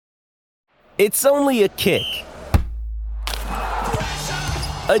It's only a kick,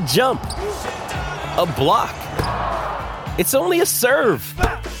 a jump, a block. It's only a serve.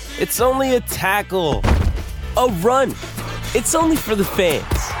 It's only a tackle, a run. It's only for the fans.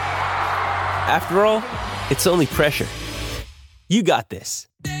 After all, it's only pressure. You got this.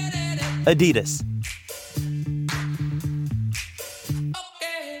 Adidas.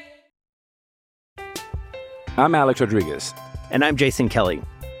 I'm Alex Rodriguez. And I'm Jason Kelly.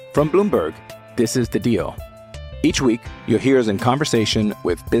 From Bloomberg, this is The Deal. Each week, you'll hear us in conversation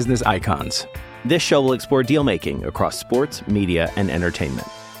with business icons. This show will explore deal-making across sports, media, and entertainment.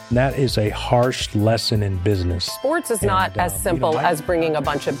 That is a harsh lesson in business. Sports is not as simple as bringing a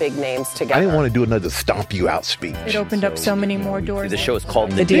bunch of big names together. I didn't want to do another stomp you out speech. It opened up so many more doors. The show is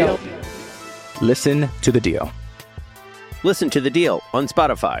called The Deal. Listen to The Deal. Listen to The Deal on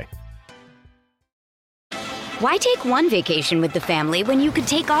Spotify. Why take one vacation with the family when you could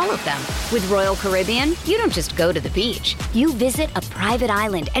take all of them? With Royal Caribbean, you don't just go to the beach. You visit a private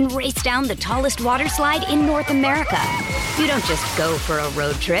island and race down the tallest water slide in North America. You don't just go for a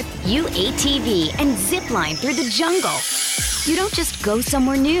road trip. You ATV and zip line through the jungle. You don't just go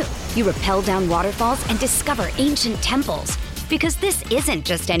somewhere new. You rappel down waterfalls and discover ancient temples. Because this isn't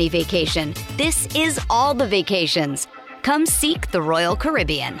just any vacation. This is all the vacations. Come seek the Royal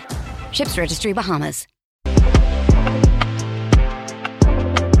Caribbean. Ships Registry, Bahamas.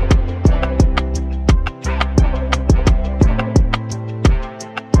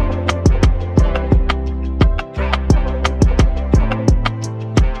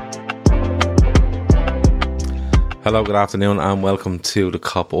 Hello, good afternoon, and welcome to the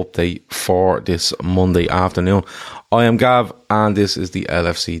COP update for this Monday afternoon. I am Gav, and this is the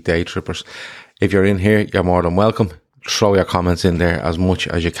LFC Day Trippers. If you're in here, you're more than welcome. Throw your comments in there as much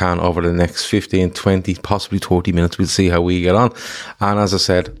as you can over the next 15, 20, possibly 30 minutes. We'll see how we get on. And as I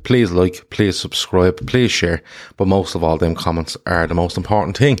said, please like, please subscribe, please share. But most of all, them comments are the most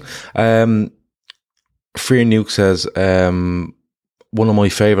important thing. Fear Nuke says, one of my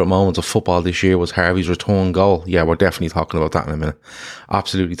favourite moments of football this year was Harvey's return goal. Yeah, we're definitely talking about that in a minute.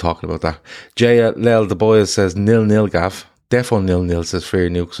 Absolutely talking about that. Jaya Lel the Boys says 0-0, Gav. Defo 0-0, says Fear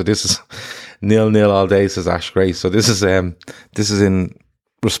Nuke. So this is 0-0 all day, says Ash Gray. So this is in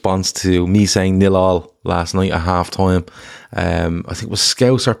response to me saying 0-0 last night at half time. I think it was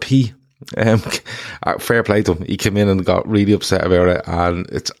Scouser P. Fair play to him. He came in and got really upset about it, and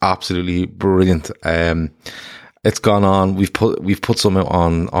it's absolutely brilliant. It's gone on. We've put some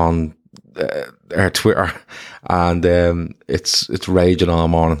on our Twitter, and it's raging all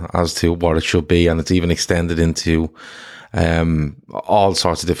morning as to what it should be, and it's even extended into all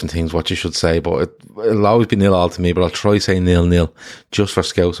sorts of different things, what you should say, but it'll always be 0-0 to me, but I'll try saying 0-0 just for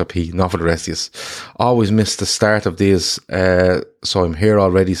Scouser P, not for the rest of us. Always miss the start of these, so I'm here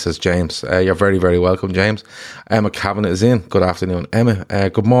already, says James. You're very, very welcome, James. Emma Cavanagh is in. Good afternoon, Emma.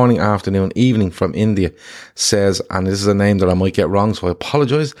 Good morning, afternoon, evening from India, says, and this is a name that I might get wrong, so I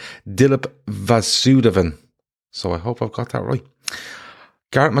apologise, Dilip Vasudevan. So I hope I've got that right.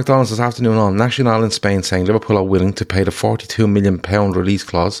 Garrett McDonald this afternoon on National in Spain saying Liverpool are willing to pay the £42 million release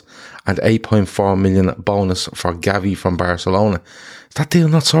clause and £8.4 million bonus for Gavi from Barcelona. Is that deal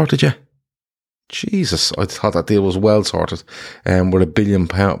not sorted yet? Jesus, I thought that deal was well sorted with £1 billion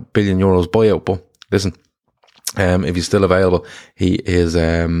buyout. But listen, if he's still available, he is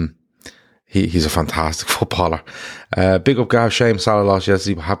he's a fantastic footballer. Big up Gav, shame Salah lost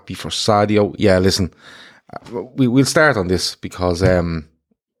yesterday, happy for Sadio. Yeah, listen, we'll start on this because it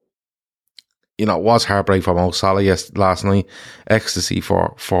was heartbreak for Mo Salah last night. Ecstasy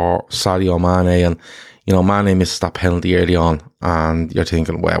for Sadio Mane, and Mane misses that penalty early on, and you're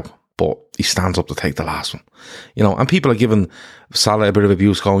thinking, wow, but he stands up to take the last one. And people are giving Salah a bit of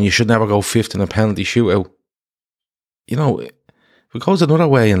abuse, going, you should never go fifth in a penalty shootout. If it goes another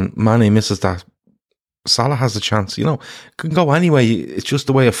way and Mane misses that, Salah has the chance. It can go anyway. It's just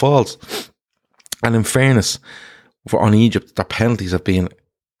the way it falls. And in fairness, on Egypt, their penalties have been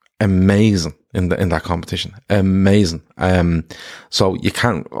amazing in that competition. Amazing. So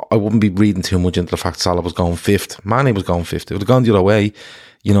I wouldn't be reading too much into the fact Salah was going fifth. Mane was going fifth. If it had gone the other way,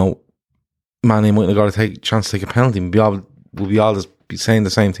 Mane mightn't have got a chance to take a penalty. We'll be all just be saying the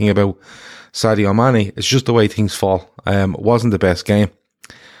same thing about Sadio Mane. It's just the way things fall. It wasn't the best game.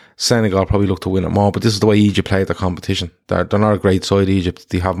 Senegal probably looked to win it more, but this is the way Egypt played the competition. They're not a great side, Egypt.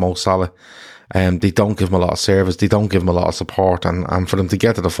 They have Mo Salah. They don't give him a lot of service. They don't give him a lot of support. And for them to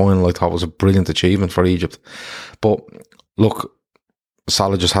get to the final, I thought was a brilliant achievement for Egypt. But look,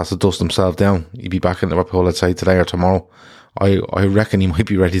 Salah just has to dust himself down. He'll be back in Liverpool, let's say, today or tomorrow. I reckon he might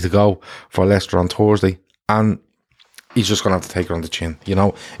be ready to go for Leicester on Thursday. And he's just going to have to take it on the chin. You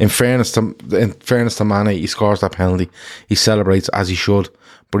know, in fairness to Mane, he scores that penalty. He celebrates as he should,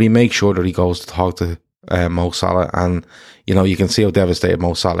 but he makes sure that he goes to talk to Mo Salah, and you know, you can see how devastated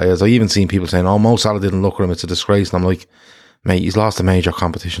Mo Salah is. I've even seen people saying, "Oh, Mo Salah didn't look at him; it's a disgrace." And I'm like, mate, he's lost a major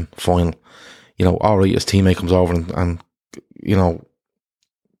competition final. You know, all right, his teammate comes over and you know,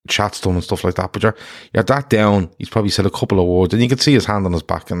 chats to him and stuff like that, but you're that down. He's probably said a couple of words, and you can see his hand on his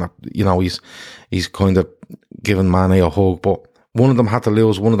back, and that, you know, he's kind of giving Mane a hug, but one of them had to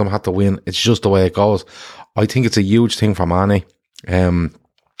lose, one of them had to win. It's just the way it goes. I think it's a huge thing for Mane,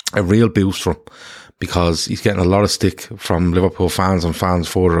 a real boost for him, because he's getting a lot of stick from Liverpool fans and fans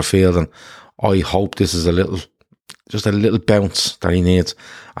further afield, and I hope this is just a little bounce that he needs.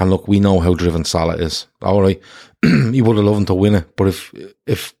 And look, we know how driven Salah is. All right, he would have loved him to win it, but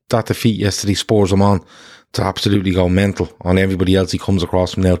if that defeat yesterday spurs him on to absolutely go mental on everybody else he comes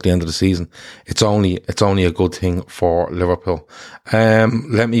across from now at the end of the season, it's only a good thing for Liverpool.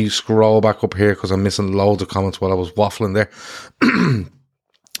 Let me scroll back up here because I'm missing loads of comments while I was waffling there.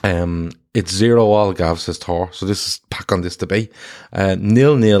 It's 0-0, Gav, says Thor. So this is back on this debate.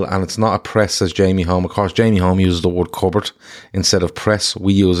 0-0, and it's not a press, says Jamie Home. Of course, Jamie Home uses the word cupboard instead of press.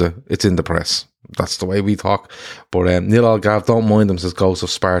 We use it's in the press. That's the way we talk. But 0-0, Gav, don't mind them, says Ghost of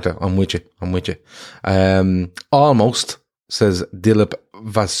Sparta. I'm with you. Almost, says Dilip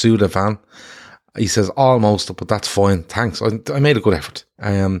Vasudevan. He says almost, but that's fine. Thanks. I made a good effort.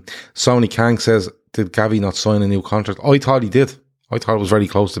 Sony Kang says, did Gavi not sign a new contract? I thought he did. I thought it was very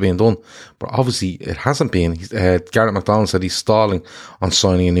close to being done, but obviously it hasn't been. Garrett McDonald said he's stalling on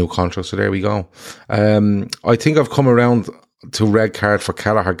signing a new contract, so there we go. I think I've come around to red card for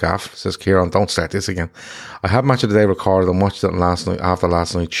Kelleher, Gaff, says Kieran. Don't start this again. I had Match of the Day recorded and watched it last night after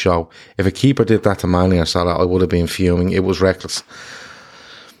last night's show. If a keeper did that to Mane or Salah, I would have been fuming. It was reckless.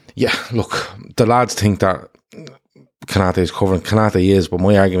 Yeah, look, the lads think that Konate is covering. Konate is, but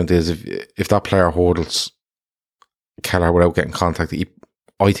my argument is if that player hurdles Kelleher without getting contacted,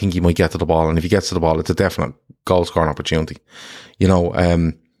 I think he might get to the ball, and if he gets to the ball, it's a definite goal scoring opportunity. You know,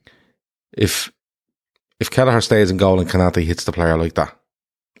 if Kelleher stays in goal and Konate hits the player like that,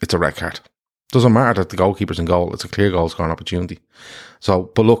 it's a red card. Doesn't matter that the goalkeeper's in goal; it's a clear goal scoring opportunity.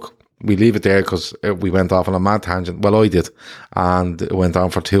 So, but look, we leave it there because we went off on a mad tangent. Well, I did, and it went on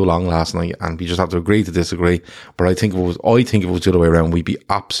for too long last night, and we just have to agree to disagree. But I think if it was the other way around, we'd be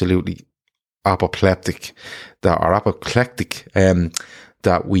absolutely apoplectic that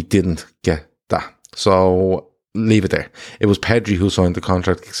we didn't get that. So leave it there. It was Pedri who signed the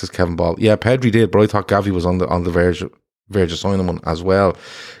contract, says Kevin Ball. Yeah, Pedri did, but I thought Gavi was on the verge of signing one as well.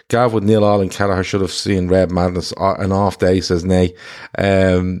 Gav with 0-0 and Kelleher should have seen red madness. An off day, says Nay.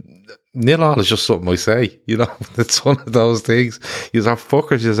 0-0 is just something I say, you know. It's one of those things. You are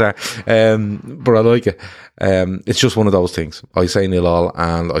fuckers, you are. But I like it. It's just one of those things. I say 0-0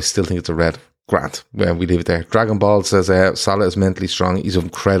 and I still think it's a red. Grant. Well, we leave it there. Dragon Ball says Salah is mentally strong. He's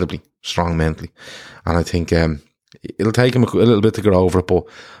incredibly strong mentally, and I think it'll take him a little bit to get over it, but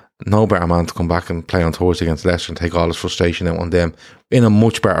no better man to come back and play on Thursday against Leicester and take all his frustration out on them in a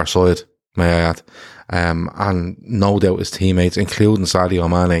much better side, may I add. And no doubt his teammates, including Sadio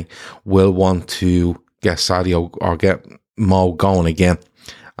Mane, will want to get Sadio or get Mo going again.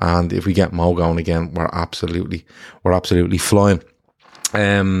 And if we get Mo going again, we're absolutely flying.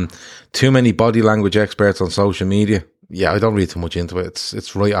 Too many body language experts on social media. Yeah, I don't read too much into it.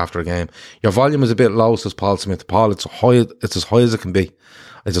 It's right after a game. Your volume is a bit low, says Paul Smith. Paul, it's as high as it can be.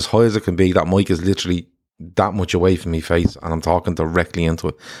 It's as high as it can be. That mic is literally that much away from me face, and I'm talking directly into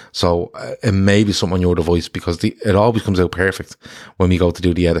it. So it may be something on your device, because it always comes out perfect when we go to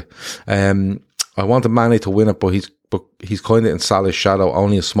do the edit. I wanted Mane to win it, but he's kind of in Salah's shadow,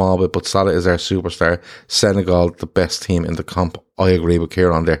 only a small bit, but Salah is our superstar. Senegal, the best team in the comp. I agree with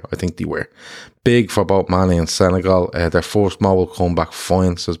Kieran there. I think they were. Big for both Mane and Senegal. Their first Mo will come back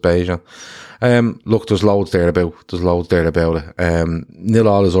fine, says Bejan. Look, there's loads there about it.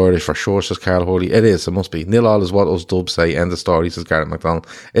 0-0 is Irish for sure, says Carl Hurley. It is, it must be. 0-0 is what us dubs say. End of story, says Garrett McDonald.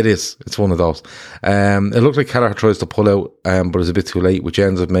 It is. It's one of those. It looks like Kelleher tries to pull out, but it's a bit too late, which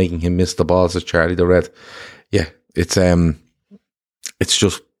ends up making him miss the ball, says Charlie the Red. Yeah, it's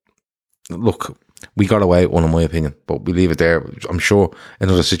just, look, we got away with one, in my opinion, but we leave it there. I'm sure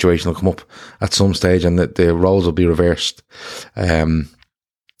another situation will come up at some stage, and the roles will be reversed.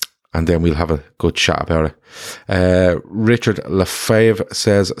 And then we'll have a good chat about it. Richard Lefebvre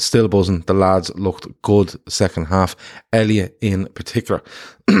says, still buzzing. The lads looked good second half. Elliot in particular.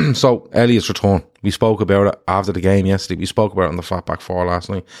 So, Elliot's return. We spoke about it after the game yesterday. We spoke about it on the Fatback 4 last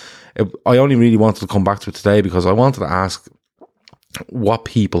night. I only really wanted to come back to it today because I wanted to ask what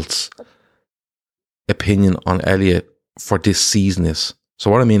people's opinion on Elliot for this season is. So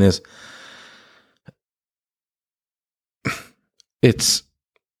what I mean is, it's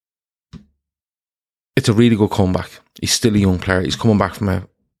a really good comeback. He's still a young player. He's coming back from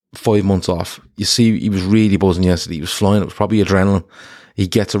 5 months off. You see, he was really buzzing yesterday. He was flying. It was probably adrenaline. He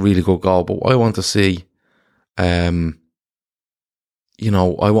gets a really good goal. But what I want to see, I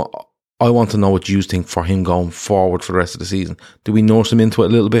want to know what you think for him going forward for the rest of the season. Do we nurse him into it a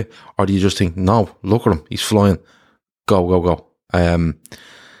little bit, or do you just think, no, look at him, he's flying, go?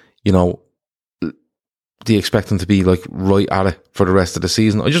 Do you expect him to be like right at it for the rest of the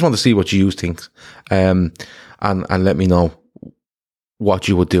season? I just want to see what you think, and let me know what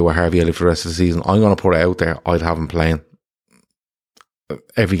you would do with Harvey Elliott for the rest of the season. I'm going to put it out there. I'd have him playing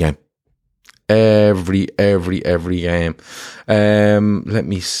every game. Every game. Let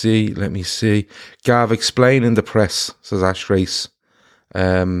me see. Gav, explain in the press, says Ash Grace.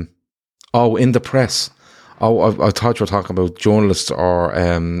 In the press. I thought you were talking about journalists or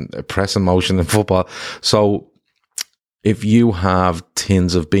press and motion in football. So if you have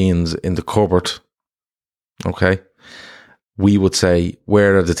tins of beans in the cupboard, okay, we would say,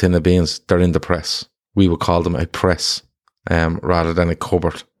 where are the tin of beans? They're in the press. We would call them a press rather than a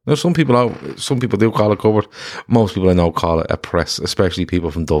cupboard. Now, some people do call it cupboard. Most people I know call it a press, especially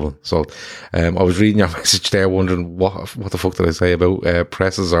people from Dublin. So, I was reading your message there, wondering what the fuck did I say about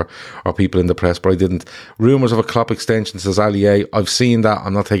presses or people in the press, but I didn't. Rumours of a Klopp extension, says Ali A. I've seen that.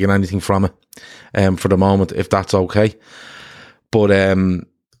 I'm not taking anything from it for the moment, if that's okay. But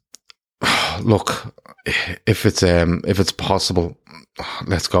look, if it's possible,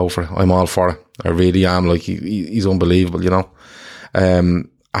 let's go for it. I'm all for it. I really am. Like he's unbelievable, you know.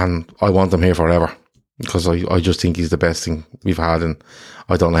 And I want him here forever because I just think he's the best thing we've had in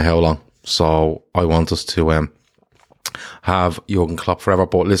I don't know how long. So I want us to have Jurgen Klopp forever.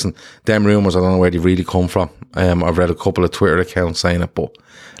 But listen, them rumours, I don't know where they really come from. I've read a couple of Twitter accounts saying it, but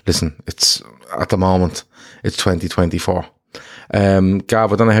listen, it's at the moment, it's 2024.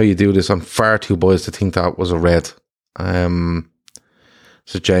 Gav, I don't know how you do this. I'm far too biased to think that was a red.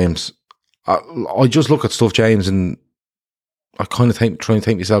 So James, I just look at stuff, James, and I kind of try and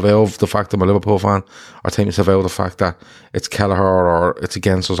take myself out of the fact that I'm a Liverpool fan, or take myself out of the fact that it's Kelleher or it's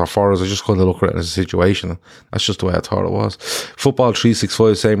against us or for us. I just kind of look at it as a situation. That's just the way I thought it was. Football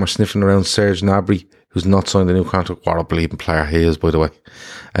 365 saying we're sniffing around Serge Gnabry, who's not signed a new contract. What a bleeding player he is, by the way.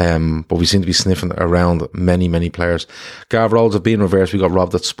 But we seem to be sniffing around many players. Gav, roles have been reversed. We got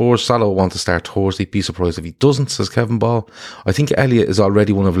robbed at Spurs. Salah will want to start Thursday. Be surprised if he doesn't, says Kevin Ball. I think Elliott is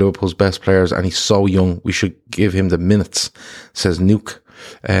already one of Liverpool's best players and he's so young. We should give him the minutes, says Nuke.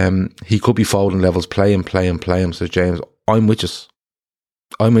 He could be Foden levels. Play him, says James. I'm with us.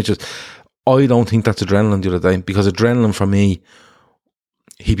 I don't think that's adrenaline the other day, because adrenaline for me,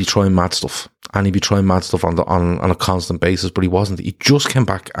 he'd be trying mad stuff, and he'd be trying mad stuff on a constant basis, but he wasn't. He just came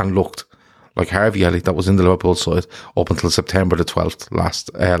back and looked like Harvey Elliott that was in the Liverpool side up until September the 12th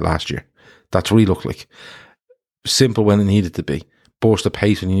last year. That's what he looked like. Simple when it needed to be, burst the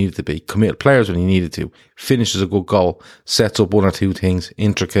pace when he needed to be, committed players when he needed to, finishes a good goal, sets up one or two things,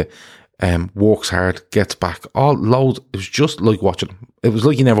 intricate, works hard, gets back, all loads. It was just like watching him. It was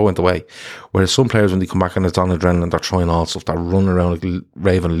like he never went away. Whereas some players, when they come back and it's on adrenaline, they're trying all stuff, they're running around like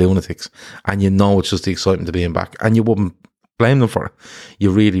raving lunatics, and you know it's just the excitement of being back, and you wouldn't blame them for it.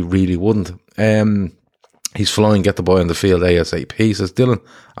 You really wouldn't. He's flying, get the boy on the field ASAP, says Dylan.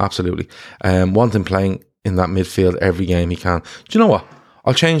 Absolutely. Want him playing in that midfield every game he can. Do you know what?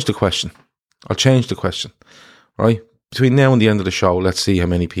 I'll change the question. Right? Between now and the end of the show, let's see how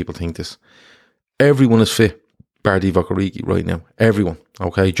many people think this. Everyone is fit, bar Divock Origi right now. Everyone.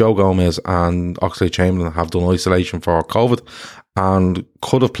 Okay, Joe Gomez and Oxlade-Chamberlain have done isolation for COVID and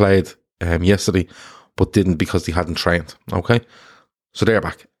could have played yesterday, but didn't because they hadn't trained. Okay, so they're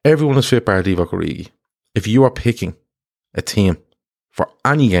back. Everyone is fit, bar Divock Origi. If you are picking a team for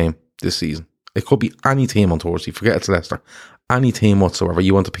any game this season, it could be any team on Thursday, forget it's Leicester, any team whatsoever,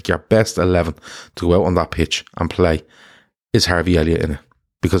 you want to pick your best 11 to go out on that pitch and play, is Harvey Elliott in it?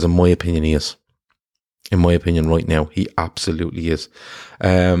 Because in my opinion, he is. In my opinion, right now, he absolutely is.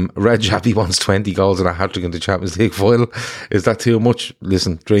 Red Jappy wants 20 goals and a hat-trick in the Champions League final. Is that too much?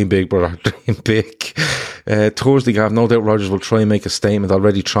 Listen, dream big, brother. Dream big. Thursday, Gav, no doubt Rodgers will try and make a statement,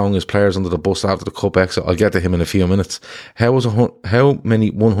 already throwing his players under the bus after the cup exit. I'll get to him in a few minutes. How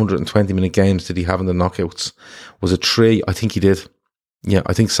many 120-minute games did he have in the knockouts? Was it 3? I think he did. Yeah,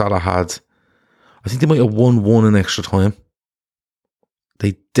 I think Salah had... I think they might have won 1 in extra time.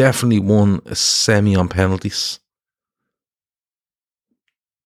 They definitely won a semi on penalties.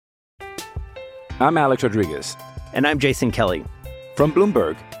 I'm Alex Rodriguez. And I'm Jason Kelly. From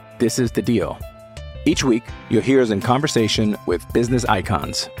Bloomberg, this is The Deal. Each week, you'll hear us in conversation with business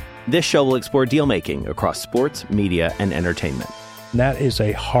icons. This show will explore deal making across sports, media, and entertainment. That is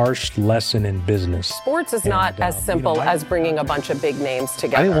a harsh lesson in business. Sports is not as simple as bringing a bunch of big names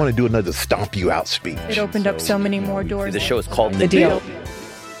together. I didn't want to do another stomp you out speech. It opened up so many more doors. The show is called The Deal.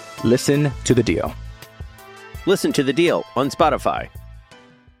 Listen to the deal. Listen to The Deal on Spotify.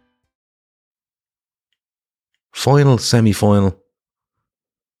 Final, semi-final.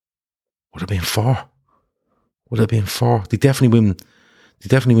 Would have been four. Would have been four. They definitely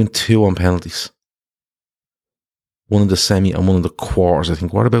win two on penalties. One in the semi and one in the quarters, I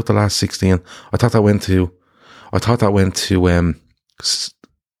think. What about the last 16? I thought that went to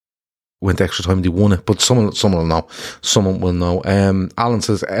extra time. They won it, but someone will know. Someone will know. Alan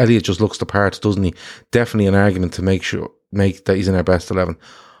says Elliott just looks the part, doesn't he? Definitely an argument to make that he's in our best 11.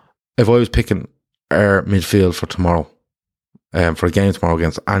 If I was picking our midfield for tomorrow, for a game tomorrow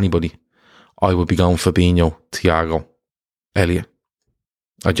against anybody, I would be going Fabinho, Thiago, Elliott.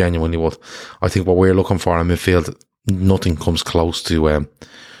 I genuinely would. I think what we're looking for in midfield, nothing comes close to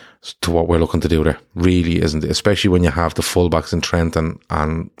what we're looking to do there. Really isn't it? Especially when you have the fullbacks in Trent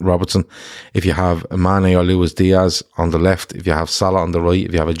and Robertson. If you have Mane or Luis Diaz on the left, if you have Salah on the right,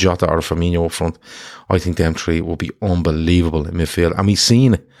 if you have a Jota or a Firmino up front, I think them three will be unbelievable in midfield. And we've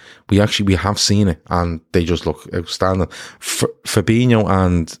seen it. We have seen it, and they just look outstanding. Fabinho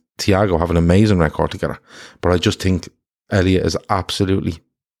and Thiago have an amazing record together, but I just think Elliott is absolutely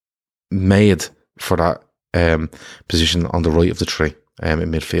made for that position on the right of the tree in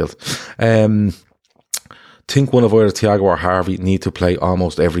midfield. Think one of either Thiago or Harvey need to play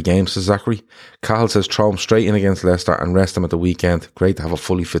almost every game, says Zachary. Carl says throw him straight in against Leicester and rest him at the weekend. Great to have a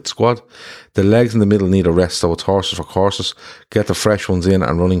fully fit squad. The legs in the middle need a rest, so it's horses for courses. Get the fresh ones in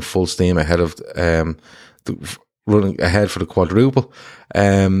and running full steam ahead of running ahead for the quadruple.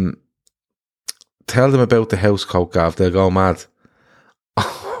 Tell them about the house coat, Gav. They'll go mad.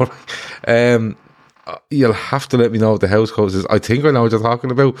 You'll have to let me know what the house coat is. I think I know what you're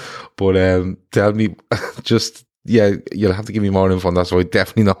talking about, but tell me, you'll have to give me more info on that, so I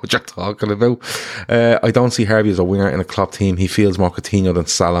definitely know what you're talking about. I don't see Harvey as a winger in a Klopp team. He feels more Coutinho than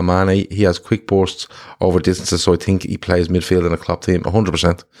Salah. Mane. He has quick bursts over distances, so I think he plays midfield in a Klopp team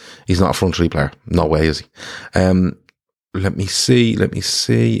 100%. He's not a front three player. No way is he. Let me see.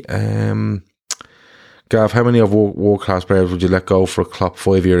 Gav, how many of world class players would you let go for a Klopp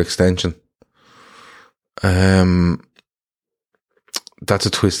 5-year extension? That's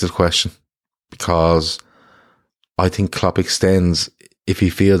a twisted question, because I think Klopp extends if he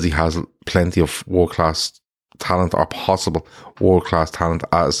feels he has plenty of world class talent or possible world class talent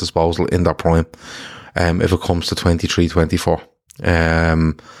at his disposal in their prime. If it comes to 23, 24,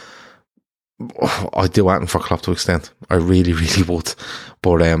 I'd do anything for Klopp to extend. I really, really would.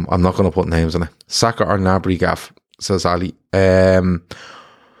 But I'm not going to put names on it. Saka or Gnabry, Gav, says Ali.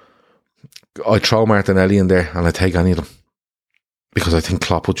 I'd throw Martinelli in there and I'd take any of them, because I think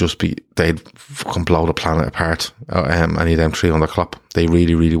Klopp would just be, they'd fucking blow the planet apart. Any of them three under Klopp. They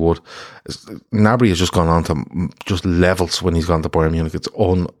really, really would. Gnabry has just gone on to just levels when he's gone to Bayern Munich. It's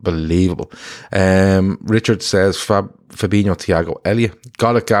unbelievable. Richard says Fabinho, Thiago, Elliott.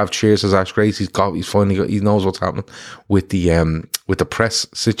 Got it, Gav. Cheers, says Ash Grace. He knows what's happening with the press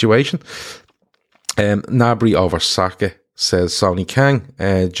situation. Gnabry over Saka, says Sonny Kang.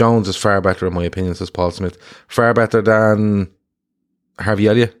 Jones is far better in my opinion, says Paul Smith. Far better than Harvey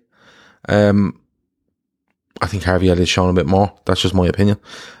Elliott. I think Harvey Elliott's shown a bit more. That's just my opinion.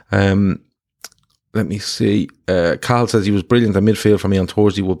 Let me see. Carl says he was brilliant in midfield for me on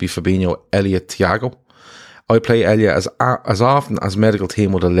Thursday. Would be Fabinho, Elliott, Thiago. I play Elliott as often as medical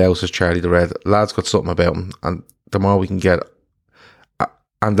team would allow, says Charlie the Red. Lad's got something about him, and the more we can get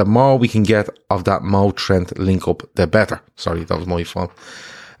of that Mo Trent link up, the better. Sorry, that was my fault.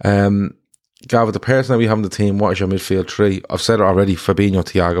 Gav, the person that we have in the team, what is your midfield three? I've said it already, Fabinho,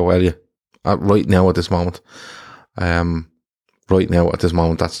 Thiago, Elliott. Right now at this moment. That's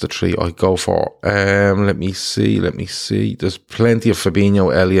the three I go for. Let me see. There's plenty of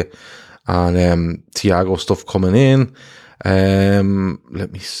Fabinho, Elliott and Thiago stuff coming in.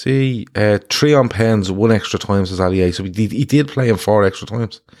 Let me see. 3 on pens, 1 extra time, says Ali A. So he did play in 4 extra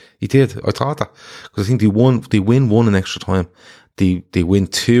times. He did. I thought that, because I think they win 1 in extra time. They win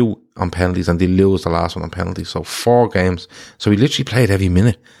 2 on penalties and they lose the last one on penalties. So 4 games. So he literally played every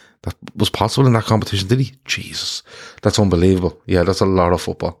minute that was possible in that competition, did he? Jesus, that's unbelievable. Yeah, that's a lot of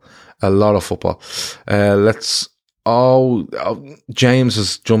football. James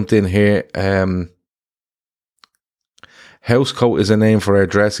has jumped in here. Housecoat is a name for our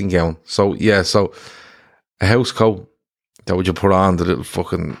dressing gown. So a housecoat that would you put on, the little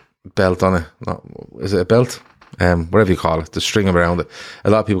fucking belt on it. No, is it a belt? Whatever you call it, the string around it. A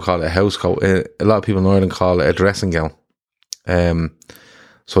lot of people call it a house coat. A lot of people in Ireland call it a dressing gown.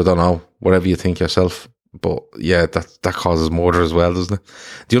 So I don't know, whatever you think yourself. But yeah, that causes murder as well, doesn't it?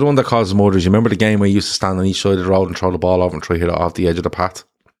 The other one that causes murder is, you remember the game where you used to stand on each side of the road and throw the ball over and try to hit it off the edge of the path?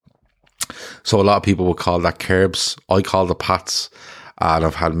 So a lot of people would call that curbs. I call the pats. And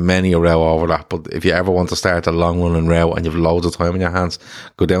I've had many a row over that. But if you ever want to start a long running row and you've loads of time in your hands,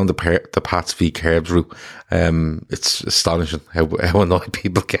 go down the Pats v Curbs route. It's astonishing how annoyed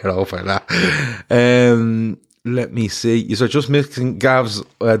people get over that. Let me see. You're just mixing Gav's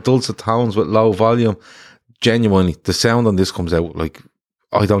dulcet tones with low volume. Genuinely, the sound on this comes out like,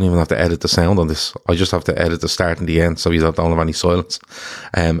 I don't even have to edit the sound on this. I just have to edit the start and the end, so you don't have any silence.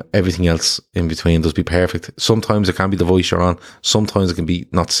 Everything else in between does be perfect. Sometimes it can be the voice you're on. Sometimes it can be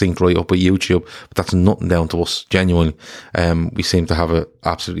not synced right up with YouTube, but that's nothing down to us. Genuinely, we seem to have it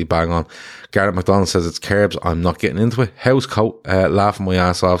absolutely bang on. Garrett McDonald says it's Curbs. I'm not getting into it. House coat, laughing my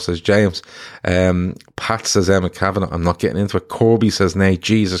ass off, says James. Pat says Emma Kavanagh. I'm not getting into it. Corby says Nate.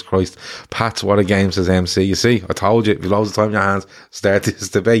 Jesus Christ. Pat, what a game, says MC. You see, I told you, if you have loads of time in your hands, start this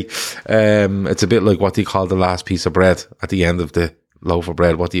debate. It's a bit like, what do you call the last piece of bread at the end of the loaf of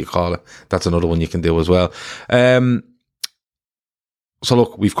bread? What do you call it? That's another one you can do as well. So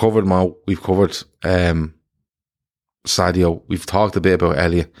look, we've covered Mo. We've covered Sadio. We've talked a bit about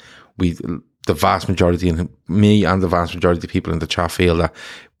Elliot. The vast majority, and me and the vast majority of the people in the chat feel that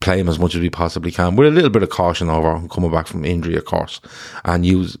play him as much as we possibly can, with a little bit of caution over him coming back from injury, of course, and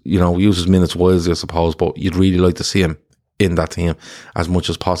use his minutes wisely, I suppose. But you'd really like to see him in that team as much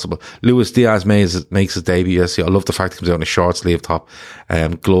as possible. Luis Diaz makes his debut yesterday. I love the fact he comes out in a short sleeve top,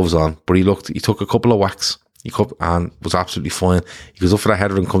 gloves on, but he took a couple of whacks. And was absolutely fine. He goes up for that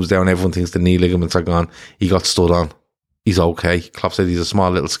header and comes down. Everyone thinks the knee ligaments are gone. He got stood on. He's okay. Klopp said he's a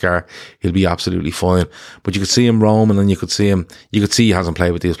small little scar. He'll be absolutely fine. But you could see him roaming, and you could see he hasn't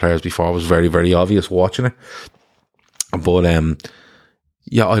played with these players before. It was very, very obvious watching it. But,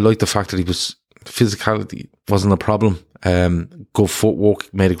 yeah, I like the fact that physicality wasn't a problem. Good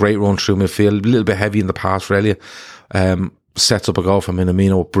footwork, made a great run through midfield, a little bit heavy in the pass for Elliot. Sets up a goal from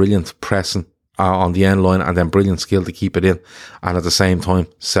Minamino, brilliant pressing on the end line, and then brilliant skill to keep it in, and at the same time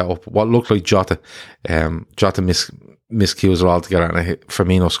set up what looked like Jota. Jota miscues it all together, and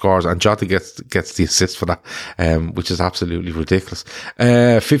Firmino scores, and Jota gets the assist for that, which is absolutely ridiculous.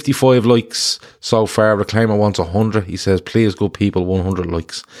 55 likes so far. Reclaimer wants 100. He says, please, good people, 100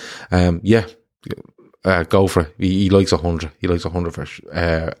 likes. Yeah, go for it. He likes 100. He likes 100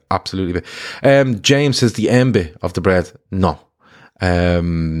 for absolutely. James says the end bit of the bread. No.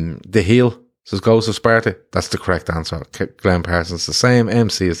 The heel says Ghost of Sparta. That's the correct answer. Glenn Parsons the same.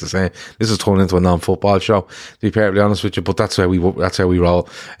 MC is the same. This is turned into a non-football show, to be perfectly honest with you, but that's how we roll.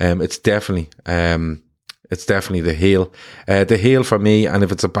 It's definitely the heel. The heel for me, and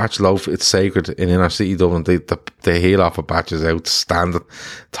if it's a batch loaf, it's sacred in inner city Dublin. The heel off a batch is outstanding,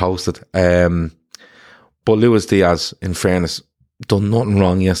 toasted. But Luis Diaz, in fairness, done nothing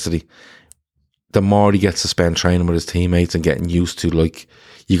wrong yesterday. The more he gets to spend training with his teammates and getting used to, like,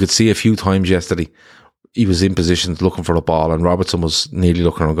 you could see a few times yesterday, he was in positions looking for the ball, and Robertson was nearly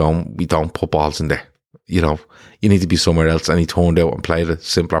looking and going, we don't put balls in there. You need to be somewhere else. And he turned out and played a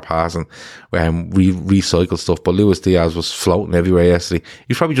simpler pass and recycled stuff. But Luis Diaz was floating everywhere yesterday.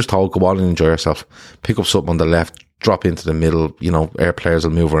 He's probably just told, go on and enjoy yourself. Pick up something on the left, drop into the middle, air players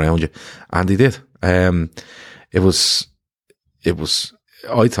will move around you. And he did. It was,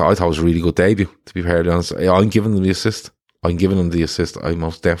 I thought it was a really good debut, to be perfectly honest. I'm giving him the assist. I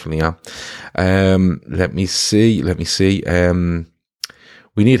most definitely am. Let me see.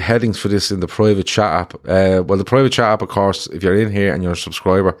 We need headings for this in the private chat app. Well, the private chat app, of course, if you're in here and you're a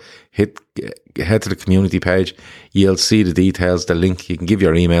subscriber, head to the community page. You'll see the details, the link. You can give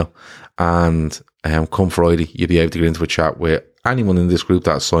your email, and come Friday, you'll be able to get into a chat with anyone in this group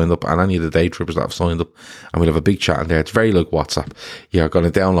that has signed up, and any of the day trippers that have signed up, and we'll have a big chat in there. It's very like WhatsApp. You're going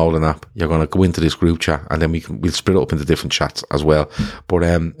to download an app, you're going to go into this group chat, and then we'll split it up into different chats as well. But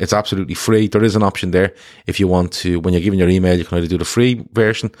it's absolutely free. There is an option there if you want to. When you're giving your email, you can either do the free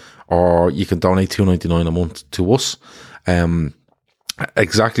version, or you can donate $2.99 a month to us.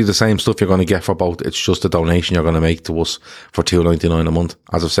 Exactly the same stuff you're going to get for both. It's just a donation you're going to make to us for $2.99 a month.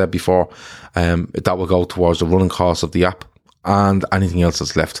 As I've said before, that will go towards the running costs of the app, and anything else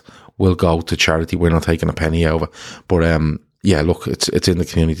that's left will go to charity. We're not taking a penny over. But yeah, look, it's in the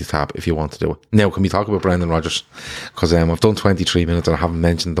community tab if you want to do it. Now, can we talk about Brendan Rodgers? Because I've done 23 minutes and I haven't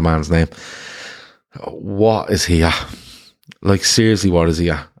mentioned the man's name. What is he at? Like, seriously, what is he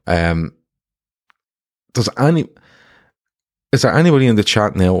at? is there anybody in the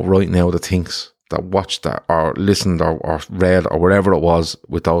chat now, right now, that thinks, that watched that or listened or read or whatever it was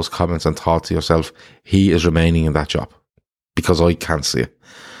with those comments and thought to yourself, he is remaining in that job? Because I can't see it.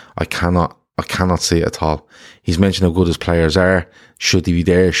 I cannot see it at all. He's mentioned how good his players are. Should he be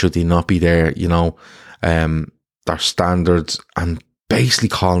there? Should he not be there? You know, their standards, and basically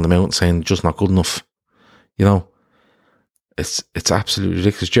calling them out and saying just not good enough. You know, it's absolutely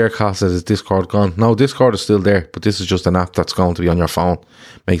ridiculous. Jerry says, is Discord gone? No, Discord is still there, but this is just an app that's going to be on your phone.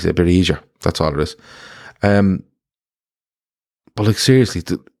 Makes it a bit easier. That's all it is. But like, seriously,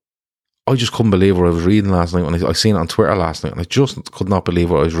 I just couldn't believe what I was reading last night when I seen it on Twitter last night, and I just could not believe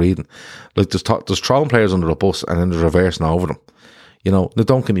what I was reading. Like, there's throwing players under the bus and then there's reversing over them. You know, now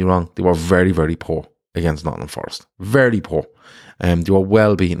don't get me wrong, they were very, very poor against Nottingham Forest. Very poor. They were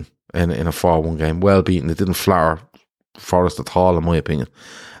well beaten in a 4-1 game. Well beaten. They didn't flatter Forest at all, in my opinion.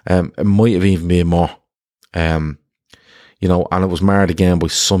 It might have even been more. You know, and it was marred again by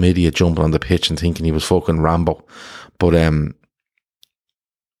some idiot jumping on the pitch and thinking he was fucking Rambo. But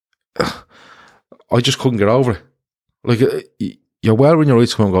I just couldn't get over it. Like, you're well when your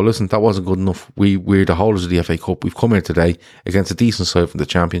rights come and go, listen, that wasn't good enough. We're the holders of the FA Cup. We've come here today against a decent side from the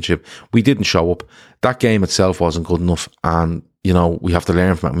Championship. We didn't show up. That game itself wasn't good enough, and you know, we have to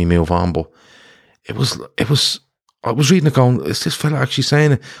learn from it and we move on. But it was. I was reading it going, is this fella actually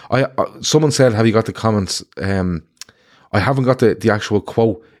saying it? Someone said, have you got the comments? I haven't got the actual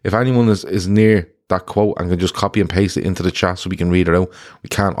quote. If anyone is near that quote and can just copy and paste it into the chat so we can read it out,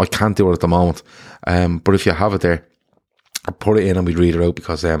 I can't do it at the moment. But if you have it there, I'll put it in and we'd read it out,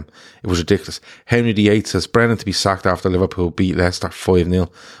 because it was ridiculous. Henry VIII says, Brennan to be sacked after Liverpool beat Leicester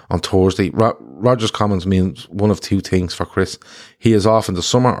 5-0 on Thursday. Roger's comments means one of two things for Chris. He is off in the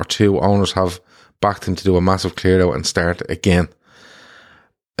summer, or two, owners have backed him to do a massive clear out and start again.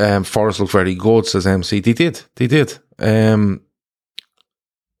 Forest looked very good, says MC. They did.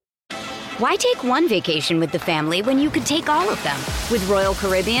 Why take one vacation with the family when you could take all of them? With Royal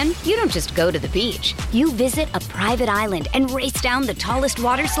Caribbean, you don't just go to the beach. You visit a private island and race down the tallest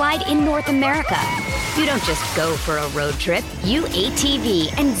water slide in North America. You don't just go for a road trip. You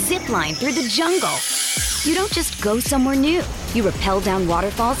ATV and zip line through the jungle. You don't just go somewhere new. You rappel down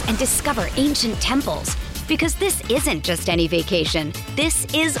waterfalls and discover ancient temples. Because this isn't just any vacation. This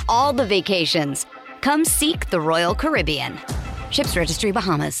is all the vacations. Come seek the Royal Caribbean. Ships Registry,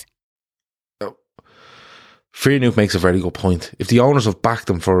 Bahamas. Fearnuk makes a very good point. If the owners have backed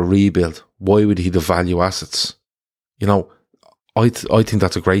him for a rebuild, why would he devalue assets? You know, I think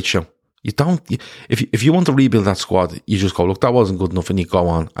that's a great show. You don't, if you want to rebuild that squad, you just go, look, that wasn't good enough, and you go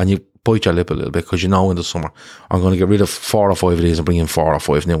on and you bite your lip a little bit, because you know in the summer I'm going to get rid of 4 or 5 of these and bring in 4 or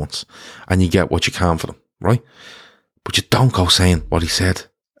 5 new ones, and you get what you can for them, right? But you don't go saying what he said.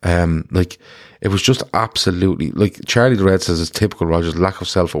 Like, it was just absolutely, like Charlie the Red says, it's typical Rodgers, lack of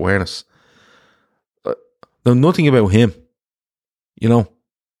self-awareness. Now, nothing about him, you know,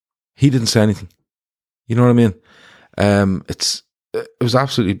 he didn't say anything, you know what I mean? It was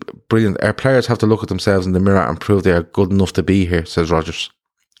absolutely brilliant. Our players have to look at themselves in the mirror and prove they are good enough to be here, says Rodgers.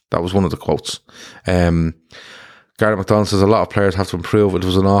 That was one of the quotes. Gareth McDonald says, a lot of players have to improve. It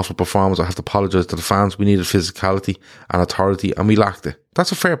was an awful performance. I have to apologise to the fans. We needed physicality and authority, and we lacked it.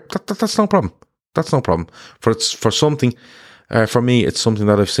 That's a fair, that's no problem. That's no problem. For something, for me, it's something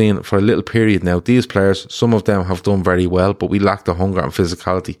that I've seen for a little period now. These players, some of them have done very well, but we lack the hunger and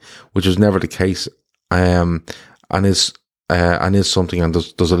physicality, which was never the case, and is something, and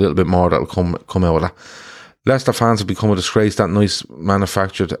there's a little bit more that'll come out of that. Leicester fans have become a disgrace. That nice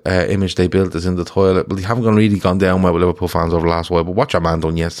manufactured image they built is in the toilet. But they haven't really gone down well with Liverpool fans over the last while. But what your man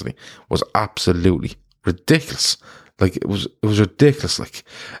done yesterday was absolutely ridiculous. Like, it was ridiculous. Like,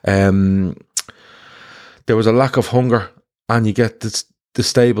 there was a lack of hunger, and you get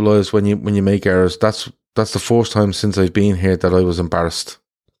destabilised when you make errors. That's the first time since I've been here that I was embarrassed.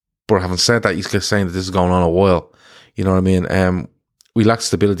 But having said that, he's saying that this is going on a while. You know what I mean? We lacked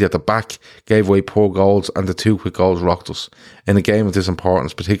stability at the back, gave away poor goals, and the 2 quick goals rocked us. In a game of this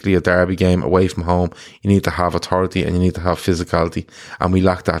importance, particularly a derby game away from home, you need to have authority and you need to have physicality, and we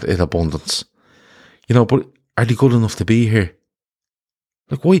lacked that in abundance. You know, but are they good enough to be here?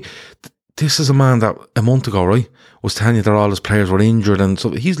 Like, why? This is a man that a month ago, right, was telling you that all his players were injured, and so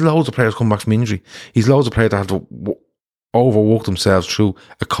he's loads of players come back from injury. He's loads of players that have to overwork themselves through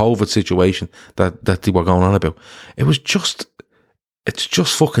a COVID situation that they were going on about. It's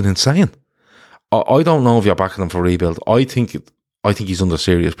just fucking insane. I don't know if you're backing him for rebuild. I think he's under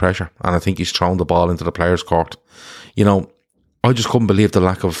serious pressure, and I think he's thrown the ball into the players' court. You know, I just couldn't believe the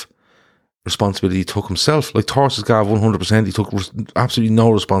lack of responsibility he took himself. Like Torres Gav, 100%, he took absolutely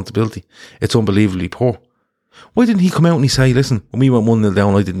no responsibility. It's unbelievably poor. Why didn't he come out and he say, listen, when we went 1-0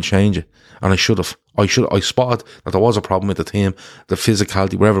 down, I didn't change it. And I should have. I spotted that there was a problem with the team, the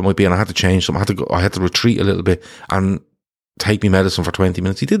physicality, wherever it might be, and I had to change them. I had to retreat a little bit and take me medicine for 20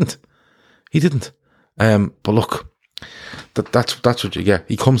 minutes. He didn't. But look, that's what you get.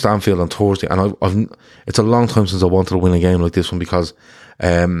 He comes to Anfield on Thursday, and it's a long time since I wanted to win a game like this one, because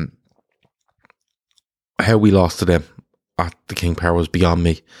how we lost to them at the King Power was beyond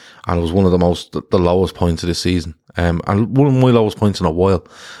me, and it was one of the lowest points of this season, and one of my lowest points in a while,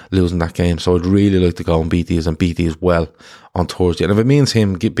 losing that game. So I'd really like to go and beat these well on Thursday. And if it means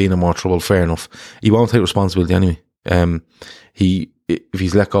him being in more trouble, fair enough. He won't take responsibility anyway. If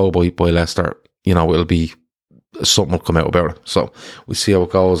he's let go by Leicester, it'll be something will come out about it. So we'll see how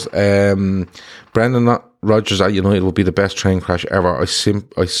it goes. Brendan Rodgers at United will be the best train crash ever. I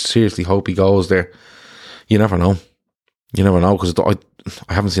seriously hope he goes there. You never know, because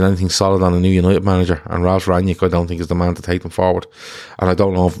I haven't seen anything solid on a new United manager, and Ralph Rangnick I don't think is the man to take them forward, and I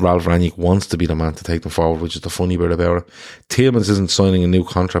don't know if Ralph Rangnick wants to be the man to take them forward, which is the funny bit about it. Tielemans isn't signing a new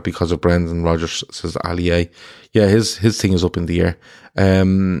contract because of Brendan Rodgers, says Ali A. Yeah, his thing is up in the air.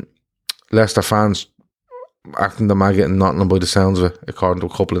 Leicester fans acting the maggot and Nottingham by the sounds of it, according to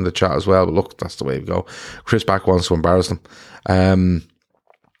a couple in the chat as well, but look, that's the way we go. Chris Back wants to embarrass them.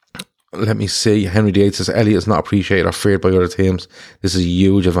 Let me see. Henry D8 says Elliott is not appreciated or feared by other teams. This is a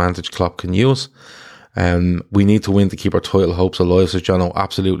huge advantage Klopp can use. We need to win to keep our title hopes alive, says Jono.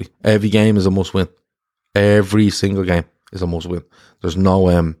 Absolutely. Every game is a must win. Every single game is a must win. There's no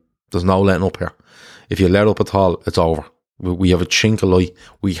letting up here. If you let up at all, it's over. We have a chink of light.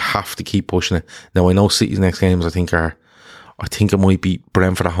 We have to keep pushing it. Now I know City's next games I think it might be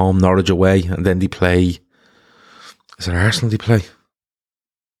Brentford at home, Norwich away, and then they play, is it Arsenal they play?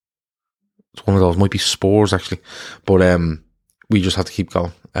 It's one of those, might be Spurs actually, but we just have to keep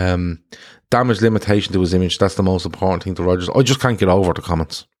going. Damage limitation to his image, that's the most important thing to Rodgers. I just can't get over the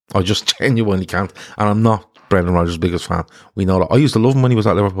comments. I just genuinely can't, and I'm not Brendan Rodgers' biggest fan. We know that. I used to love him when he was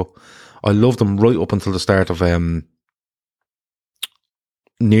at Liverpool. I loved him right up until the start of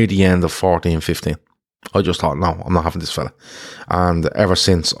near the end of 14-15. I just thought, no, I'm not having this fella, and ever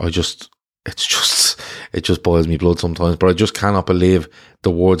since it just boils me blood sometimes. But I just cannot believe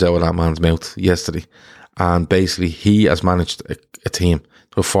the words out of that man's mouth yesterday. And basically, he has managed a team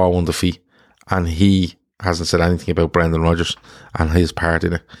to a 4-1 defeat, and he hasn't said anything about Brendan Rodgers and his part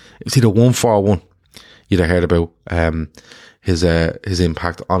in it. If he'd have won 4-1, you'd have heard about his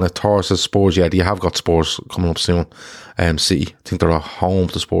impact on it. Torres says Spurs, yeah, you have got Spurs coming up soon. City, I think they're at home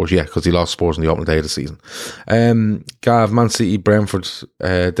to Spurs, yeah, because he lost Spurs in the opening day of the season. Gav, Man City, Brentford,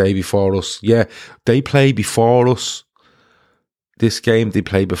 day before us. Yeah, they play before us. This game, they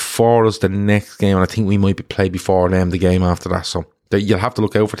play before us the next game, and I think we might play before them the game after that. So you'll have to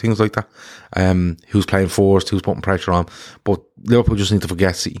look out for things like that. Who's playing first, who's putting pressure on. But Liverpool just need to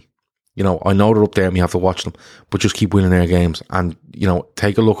forget City. I know they're up there and we have to watch them, but just keep winning their games, and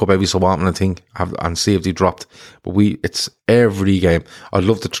take a look up every so often and see if they dropped. But it's every game. I'd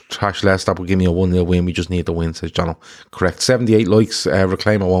love to trash Leicester, but give me a 1-0 win. We just need the win, says Jono. Correct. 78 likes.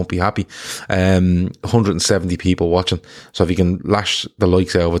 Reclaimer won't be happy. 170 people watching. So if you can lash the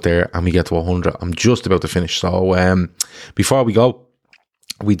likes out of it there and we get to 100, I'm just about to finish. So before we go,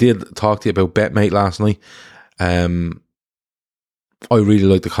 we did talk to you about BetMate last night. I really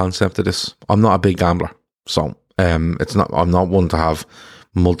like the concept of this. I'm not a big gambler, so I'm not one to have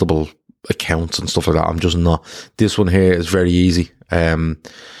multiple accounts and stuff like that. I'm just not. This one here is very easy. You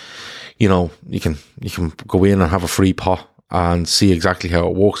can go in and have a free pot and see exactly how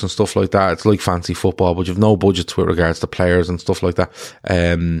it works and stuff like that. It's like fancy football, but you've no budgets with regards to players and stuff like that.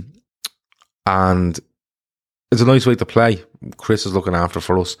 And it's a nice way to play. Chris is looking after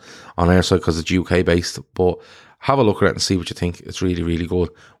for us on our side because it's UK based, but have a look at it and see what you think. It's really, really good.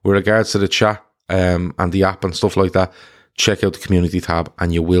 With regards to the chat and the app and stuff like that, check out the community tab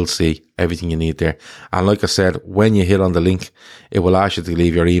and you will see everything you need there. And like I said, when you hit on the link, it will ask you to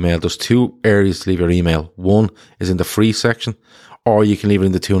leave your email. There's 2 areas to leave your email. One is in the free section, or you can leave it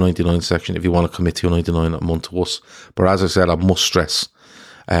in the $2.99 section if you want to commit $2.99 a month to us. But as I said, I must stress,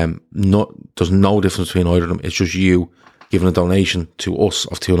 there's no difference between either of them. It's just you giving a donation to us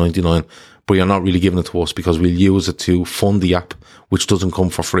of $2.99, but you're not really giving it to us because we'll use it to fund the app, which doesn't come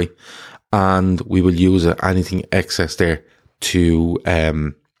for free, and we will use it, anything excess there, to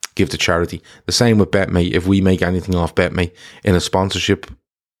give to charity. The same with BetMate. If we make anything off BetMate in a sponsorship,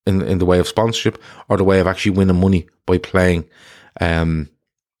 in the way of sponsorship, or the way of actually winning money by playing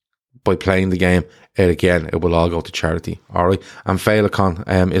by playing the game, it will all go to charity. All right. And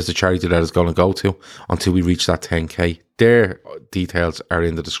Féileacán is the charity that is going to go to until we reach that 10k. Their details are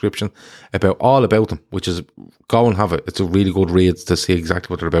in the description all about them, which is, go and have it. It's a really good read to see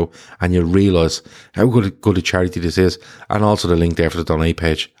exactly what they're about, and you'll realise how good a charity this is, and also the link there for the donate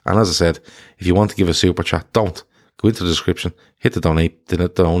page. And as I said, if you want to give a super chat, don't. Go into the description, hit the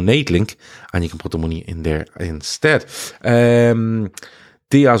donate link, and you can put the money in there instead.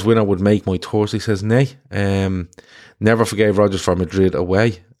 Diaz winner would make my Thursday, says Nay. Never forgave Rodgers for Madrid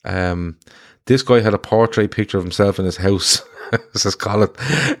away. This guy had a portrait picture of himself in his house, says Colin.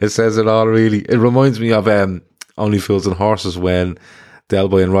 It says it all, really. It reminds me of Only Fools and Horses, when Del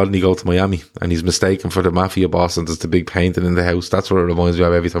Boy and Rodney go to Miami and he's mistaken for the mafia boss and there's the big painting in the house. That's what it reminds me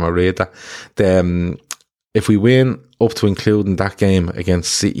of every time I read that. If we win up to including that game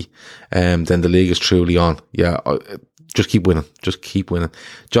against City, then the league is truly on. Yeah, just keep winning. Just keep winning.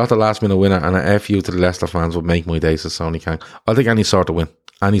 Jota last minute winner, and a FU to the Leicester fans would make my day, says Sony Kang. I'll take any sort of win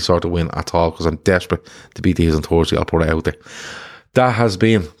at all, because I'm desperate to beat these on Thursday. I'll put it out there. That has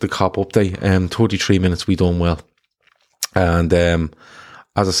been the COP update. 33 minutes, we done well. And as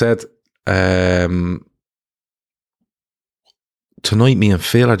I said, tonight, me and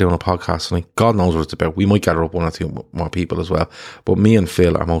Phil are doing a podcast tonight. God knows what it's about. We might gather up 1 or 2 more people as well. But me and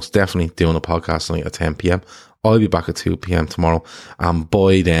Phil are most definitely doing a podcast tonight at 10 p.m. I'll be back at 2 p.m. tomorrow. And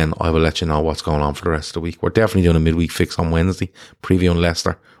by then, I will let you know what's going on for the rest of the week. We're definitely doing a midweek fix on Wednesday, previewing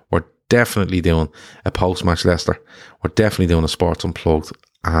Leicester. We're definitely doing a post-match Leicester. We're definitely doing a Sports Unplugged.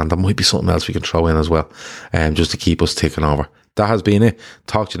 And there might be something else we can throw in as well, just to keep us ticking over. That has been it.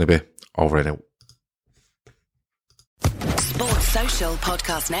 Talk to you in a bit. Over and out. Sports Social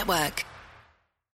Podcast Network.